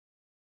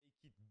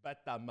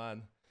Better,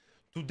 man.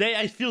 Today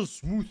I feel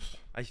smooth.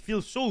 I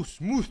feel so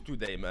smooth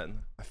today, man.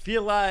 I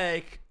feel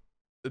like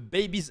a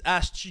baby's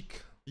ass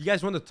cheek. You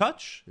guys want to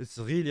touch? It's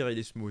really,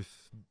 really smooth.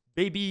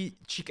 Baby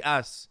cheek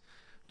ass.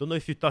 Don't know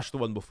if you touched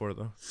one before,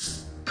 though.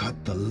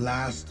 Cut the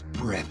last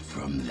breath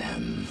from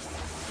them.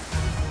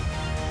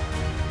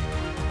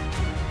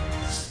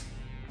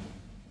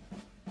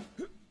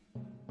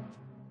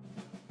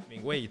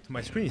 Wait,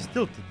 my screen is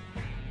tilted.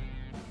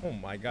 Oh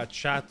my god,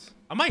 chat.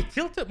 Am I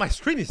tilted? My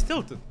screen is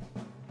tilted.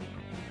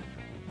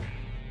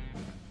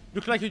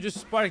 Look like you just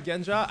sparked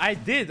Genja. I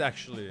did,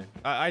 actually.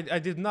 I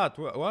did not.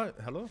 What?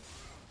 Hello?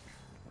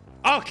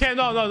 Okay,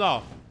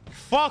 no.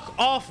 Fuck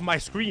off my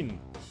screen.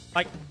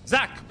 Like,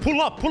 Zach, pull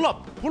up.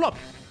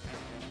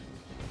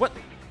 What?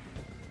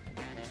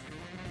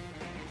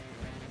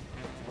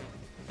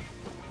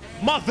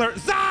 Mother,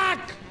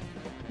 Zach!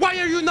 Why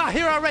are you not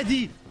here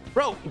already?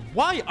 Bro,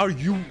 why are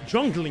you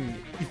jungling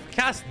if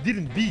Cass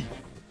didn't be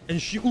and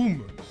she I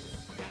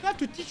have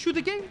to teach you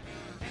the game?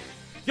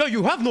 Yo,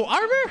 you have no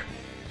armor?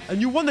 And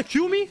you wanna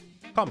kill me?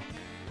 Come.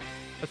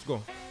 Let's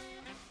go.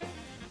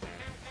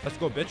 Let's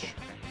go, bitch.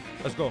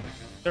 Let's go.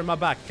 Turn my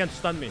back. Can't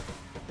stun me.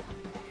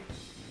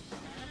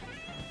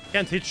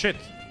 Can't hit shit.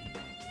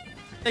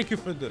 Thank you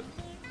for the...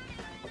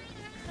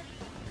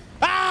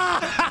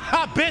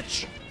 Ah!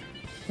 Bitch!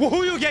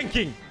 Who you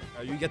ganking?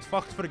 You get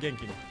fucked for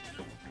ganking.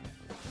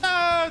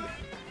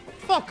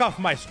 Fuck off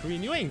my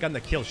screen. You ain't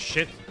gonna kill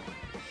shit.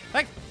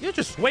 Like, you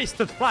just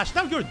wasted flash.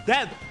 Now you're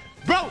dead.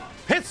 Bro,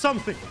 hit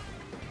something.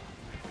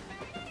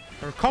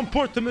 Her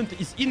comportment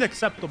is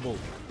unacceptable.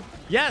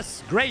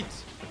 Yes, great.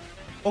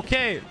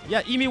 Okay,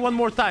 yeah, me one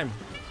more time.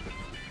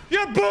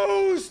 You're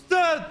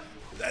boosted!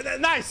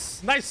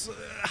 Nice.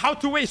 How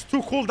to waste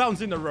 2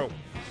 cooldowns in a row.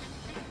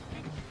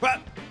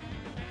 What?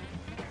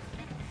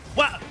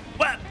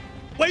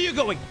 Where are you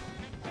going?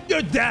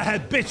 You're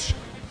dead, bitch.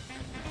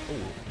 Oh,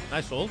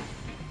 nice ult.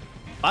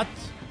 But...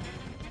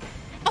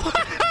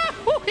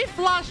 Oh, he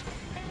flashed.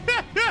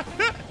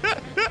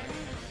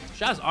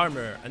 She has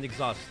armor and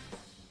exhaust.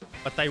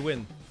 But I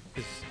win.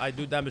 Because I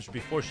do damage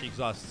before she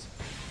exhausts.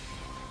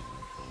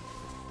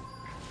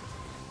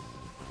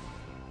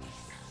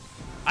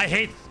 I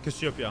hate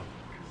Cassiopeia.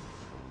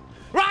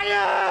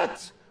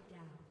 Riot!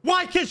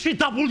 Why can't she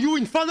W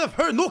in front of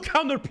her? No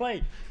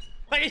counterplay.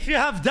 Like, if you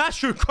have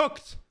dash, you're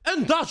cooked.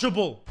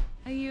 Undodgeable.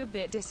 Are you a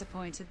bit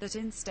disappointed that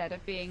instead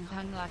of being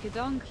hung like a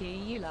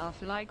donkey, you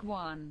laugh like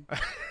one?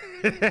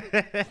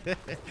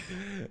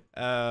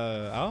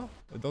 I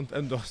don't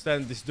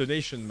understand this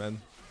donation,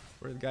 man.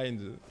 We're the guy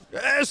in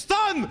the...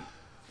 stun!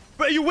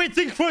 But are you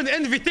waiting for an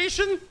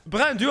invitation?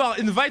 Brand, you are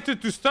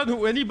invited to stun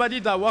anybody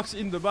that walks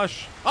in the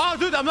bush. Oh,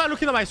 dude, I'm not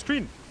looking at my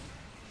screen.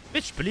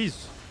 Bitch,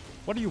 please.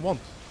 What do you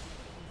want?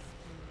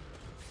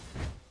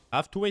 I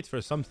have to wait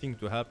for something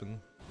to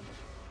happen.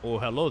 Oh,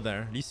 hello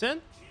there.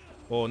 Listen?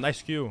 Oh,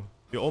 nice Q.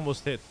 You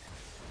almost hit.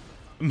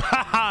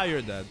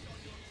 You're dead.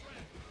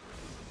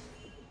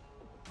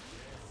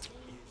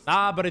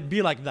 Ah, but it'd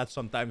be like that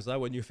sometimes, huh?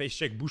 When you face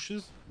check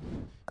bushes.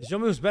 Is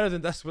almost better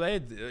than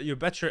Duskblade? You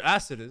bet your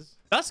ass it is.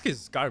 Dusk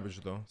is garbage,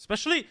 though.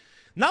 Especially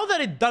now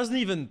that it doesn't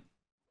even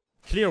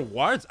clear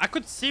wards. I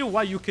could see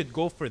why you could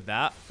go for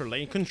that, for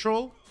lane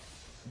control.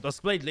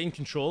 Duskblade lane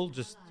control,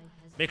 just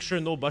make sure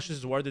no bushes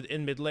is warded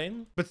in mid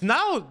lane. But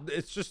now,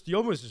 it's just,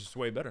 Yomo is just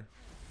way better.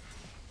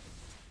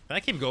 Can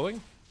I keep going?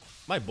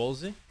 Am I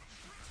ballsy?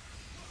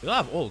 You don't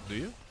have ult, do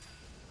you?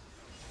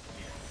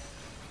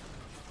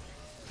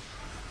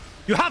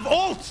 You have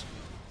ult!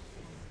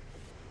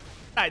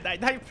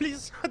 Die,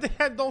 please.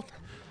 Don't.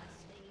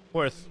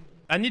 Worth.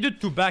 I needed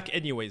to back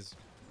anyways.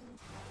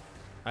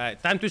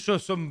 Alright, time to show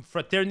some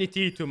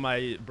fraternity to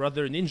my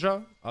brother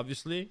Ninja,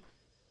 obviously.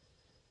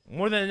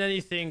 More than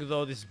anything,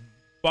 though, this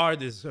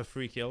Bard is a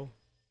free kill.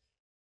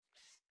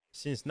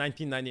 Since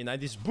 1999.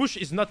 This bush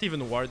is not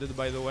even warded,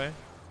 by the way.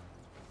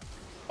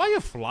 Why are you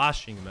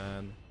flashing,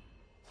 man?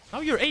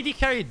 Now your AD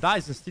carry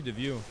dies instead of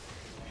you.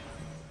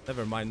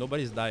 Never mind,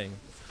 nobody's dying.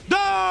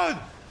 Dude!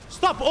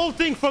 Stop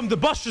ulting from the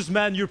bushes,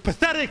 man. You're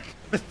pathetic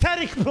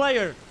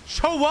player.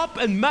 Show up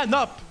and man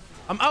up.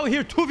 I'm out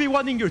here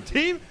 2v1ing your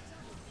team.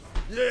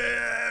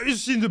 Yeah, you're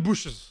just in the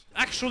bushes.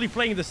 Actually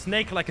playing the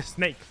snake like a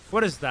snake.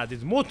 What is that?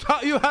 Did Mo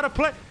taught you how to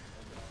play?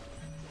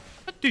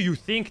 What do you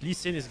think Lee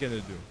Sin is gonna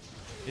do?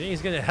 You think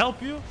he's gonna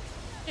help you?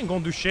 He ain't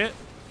gonna do shit.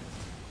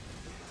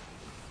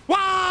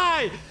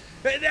 Why?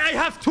 I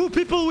have 2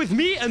 people with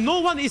me and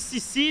no one is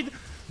CC'd.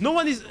 No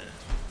one is...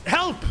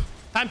 Help!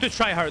 Time to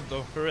try hard,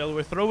 though. For real,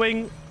 we're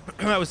throwing...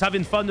 I was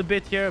having fun a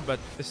bit here, but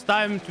it's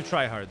time to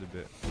try hard a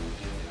bit.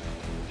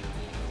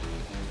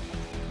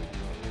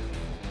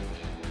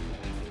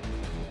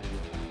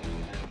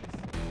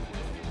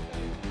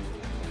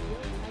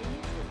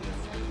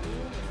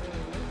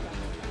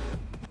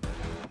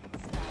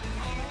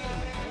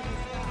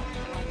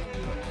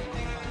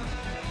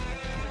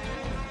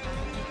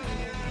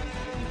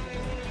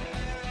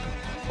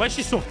 Why is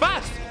she so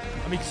fast?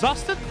 I'm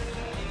exhausted.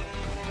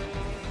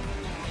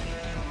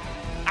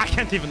 I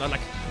can't even,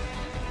 like...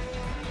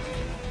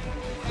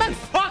 Man,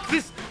 fuck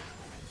this!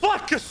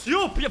 Fuck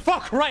Cassiopeia!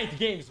 Fuck Riot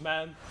Games,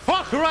 man.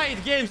 Fuck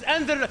Riot Games.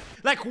 And they're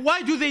like,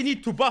 why do they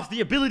need to buff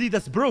the ability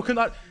that's broken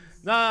out?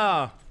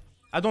 Nah,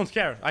 I don't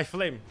care. I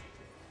flame.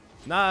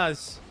 Nah,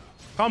 this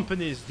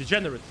company is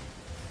degenerate.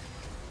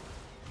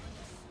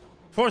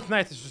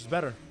 Fortnite is just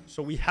better,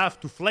 so we have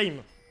to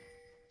flame.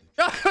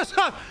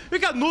 We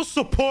got no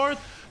support,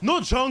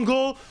 no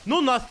jungle,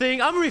 no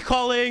nothing. I'm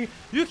recalling.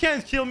 You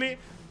can't kill me.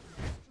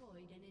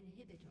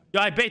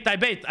 Yeah, I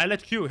bait. I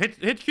let Q.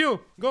 Hit Q.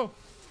 Go.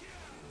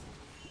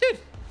 Dude,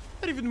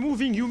 not even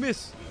moving, you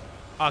miss.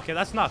 Okay,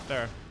 that's not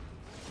fair.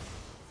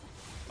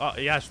 Oh,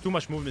 he has too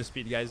much movement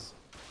speed, guys.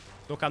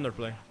 No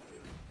counterplay.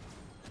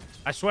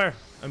 I swear,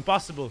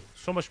 impossible.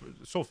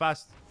 So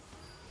fast.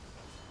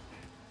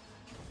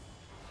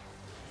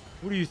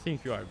 Who do you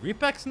think you are?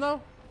 Repex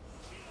now?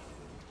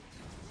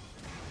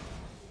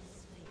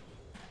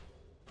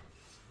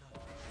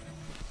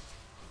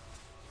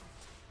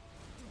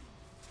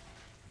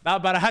 Nah,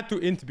 but I had to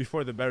int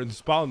before the Baron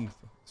spawned.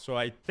 So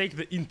I take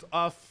the int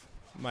off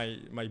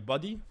my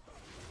body.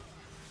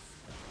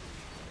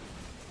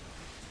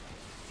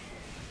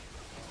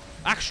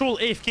 Actual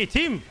AFK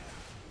team.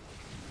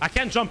 I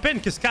can't jump in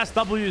because cast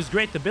W is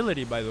great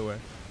ability, by the way.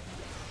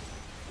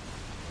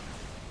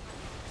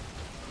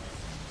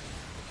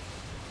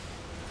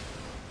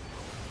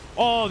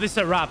 Oh, this is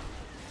a wrap.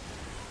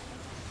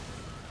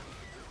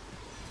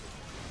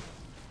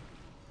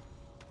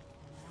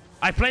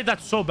 I played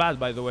that so bad,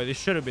 by the way. This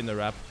should have been a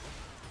wrap.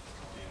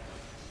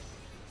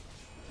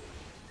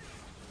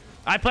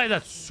 I played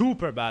that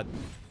super bad.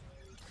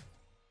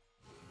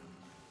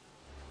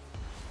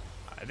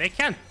 They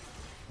can't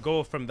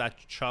go from that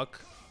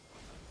chuck.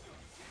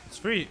 It's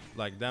free,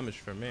 like, damage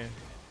for me.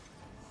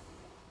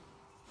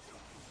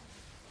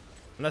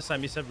 Unless I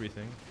miss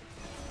everything.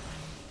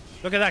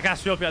 Look at that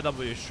Cassiopeia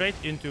W. Straight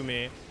into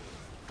me.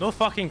 No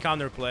fucking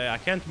counterplay. I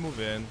can't move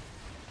in.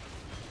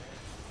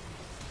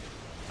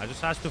 I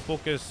just have to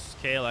focus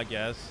scale, I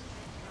guess.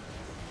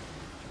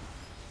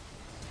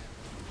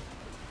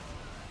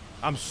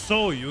 I'm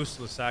so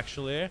useless,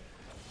 actually.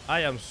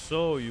 I am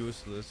so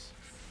useless.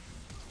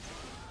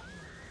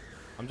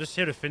 I'm just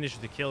here to finish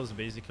the kills,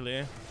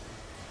 basically.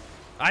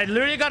 I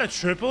literally got a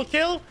triple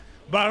kill,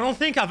 but I don't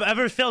think I've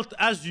ever felt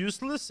as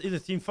useless in a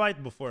team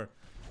fight before.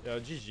 Yo,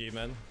 GG,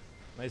 man.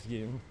 Nice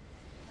game.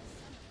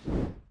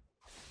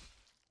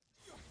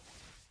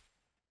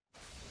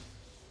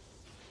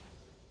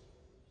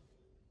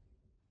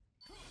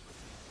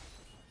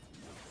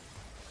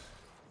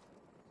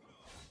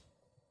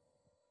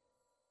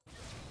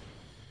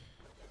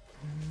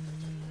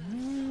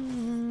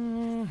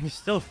 He's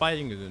still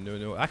fighting the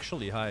no,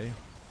 actually high.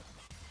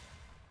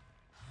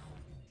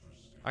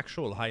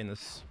 Actual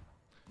highness.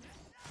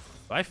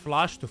 Do I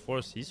flash to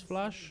force his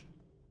flash?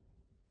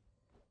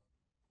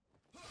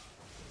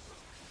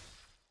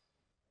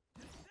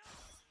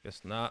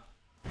 Guess not.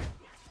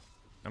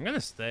 I'm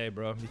gonna stay,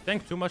 bro. You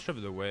tank too much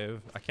of the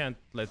wave. I can't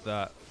let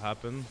that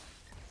happen.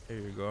 Here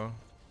you go.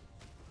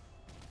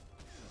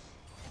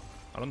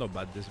 I don't know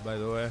about this, by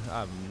the way. I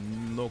have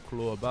no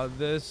clue about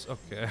this.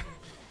 Okay.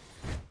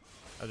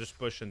 I just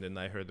push and then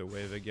I heard the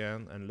wave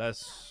again.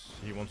 Unless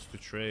he wants to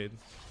trade.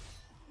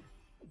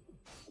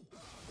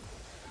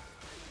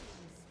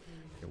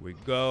 Here we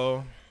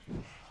go.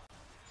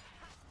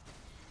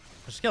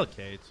 Just kill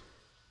Kate.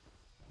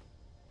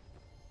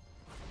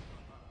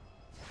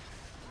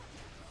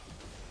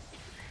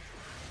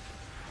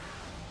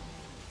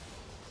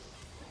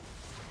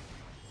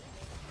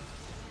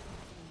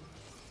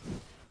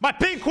 My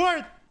pink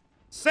word!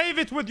 Save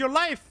it with your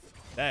life!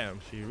 Damn,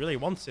 she really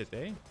wants it,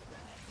 eh?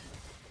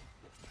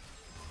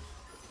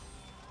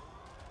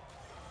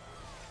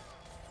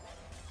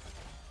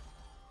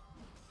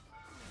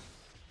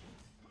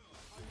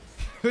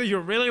 You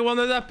really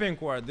wanted that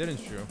pink ward, didn't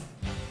you?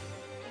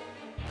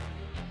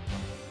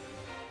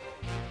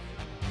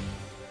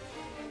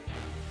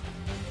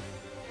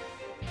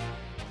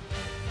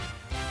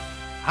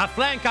 Half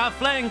flank, half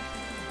flank!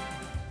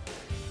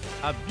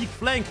 A big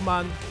flank,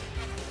 man.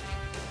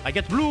 I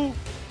get blue.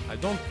 I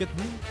don't get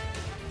blue.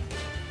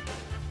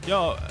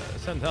 Yo,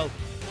 send help.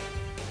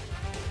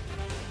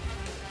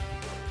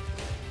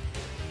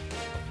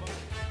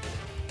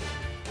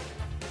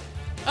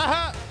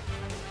 Aha!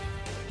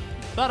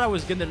 Thought I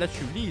was gonna let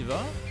you leave,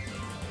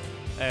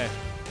 huh?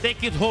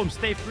 Take it home.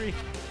 Stay free.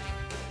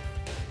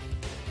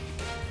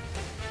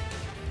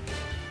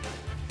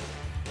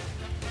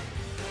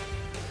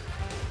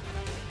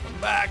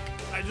 Come back.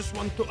 I just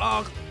want to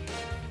arc.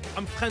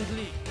 I'm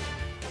friendly.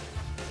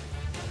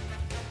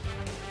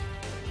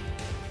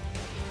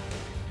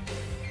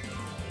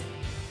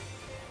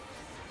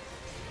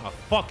 I'll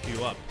fuck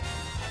you up.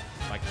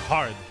 Like,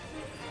 hard.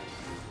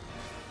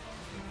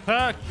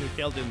 Fuck, you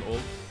killed in ult.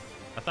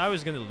 I thought I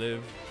was gonna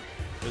live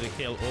with a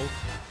kill ult.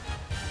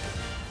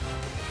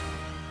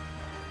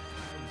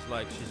 It's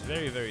like, she's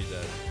very, very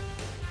dead.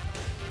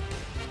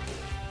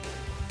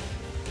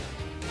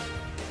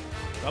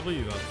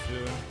 W got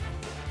two.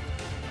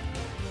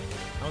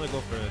 I wanna go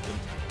for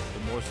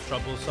the most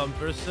troublesome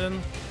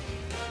person.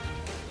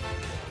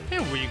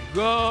 Here we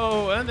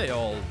go! And they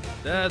all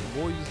Dead,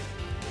 boys.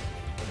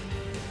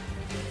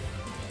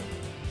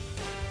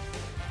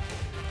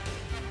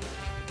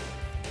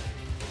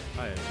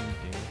 I am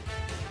thinking.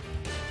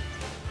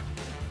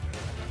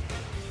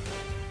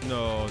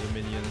 No, the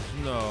minions.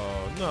 No,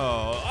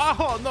 no.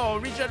 Oh, no.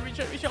 Regen,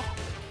 regen, regen.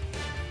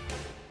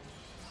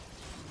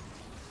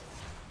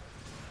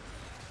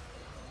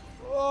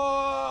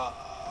 Oh,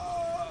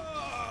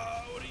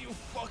 what do you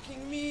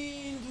fucking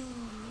mean, dude?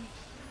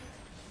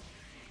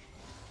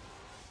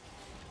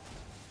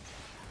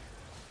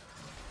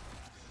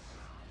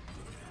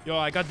 Yo,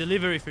 I got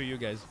delivery for you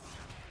guys.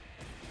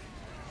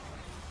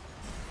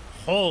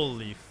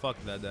 Holy fuck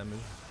that damage.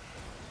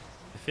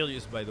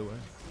 Affiliates, by the way.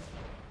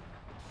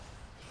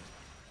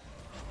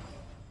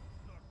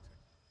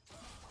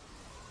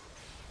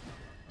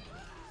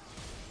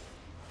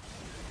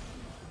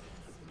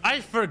 I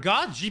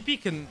forgot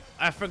GP can...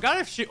 I forgot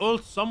if she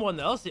ults someone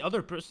else, the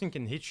other person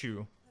can hit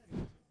you.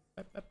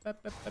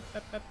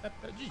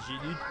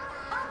 GG, dude.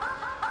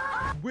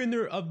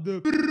 Winner of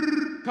the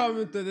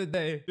comment of the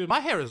day. Dude, my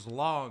hair is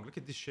long. Look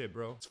at this shit,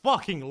 bro. It's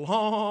fucking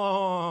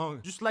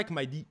long. Just like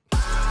my D.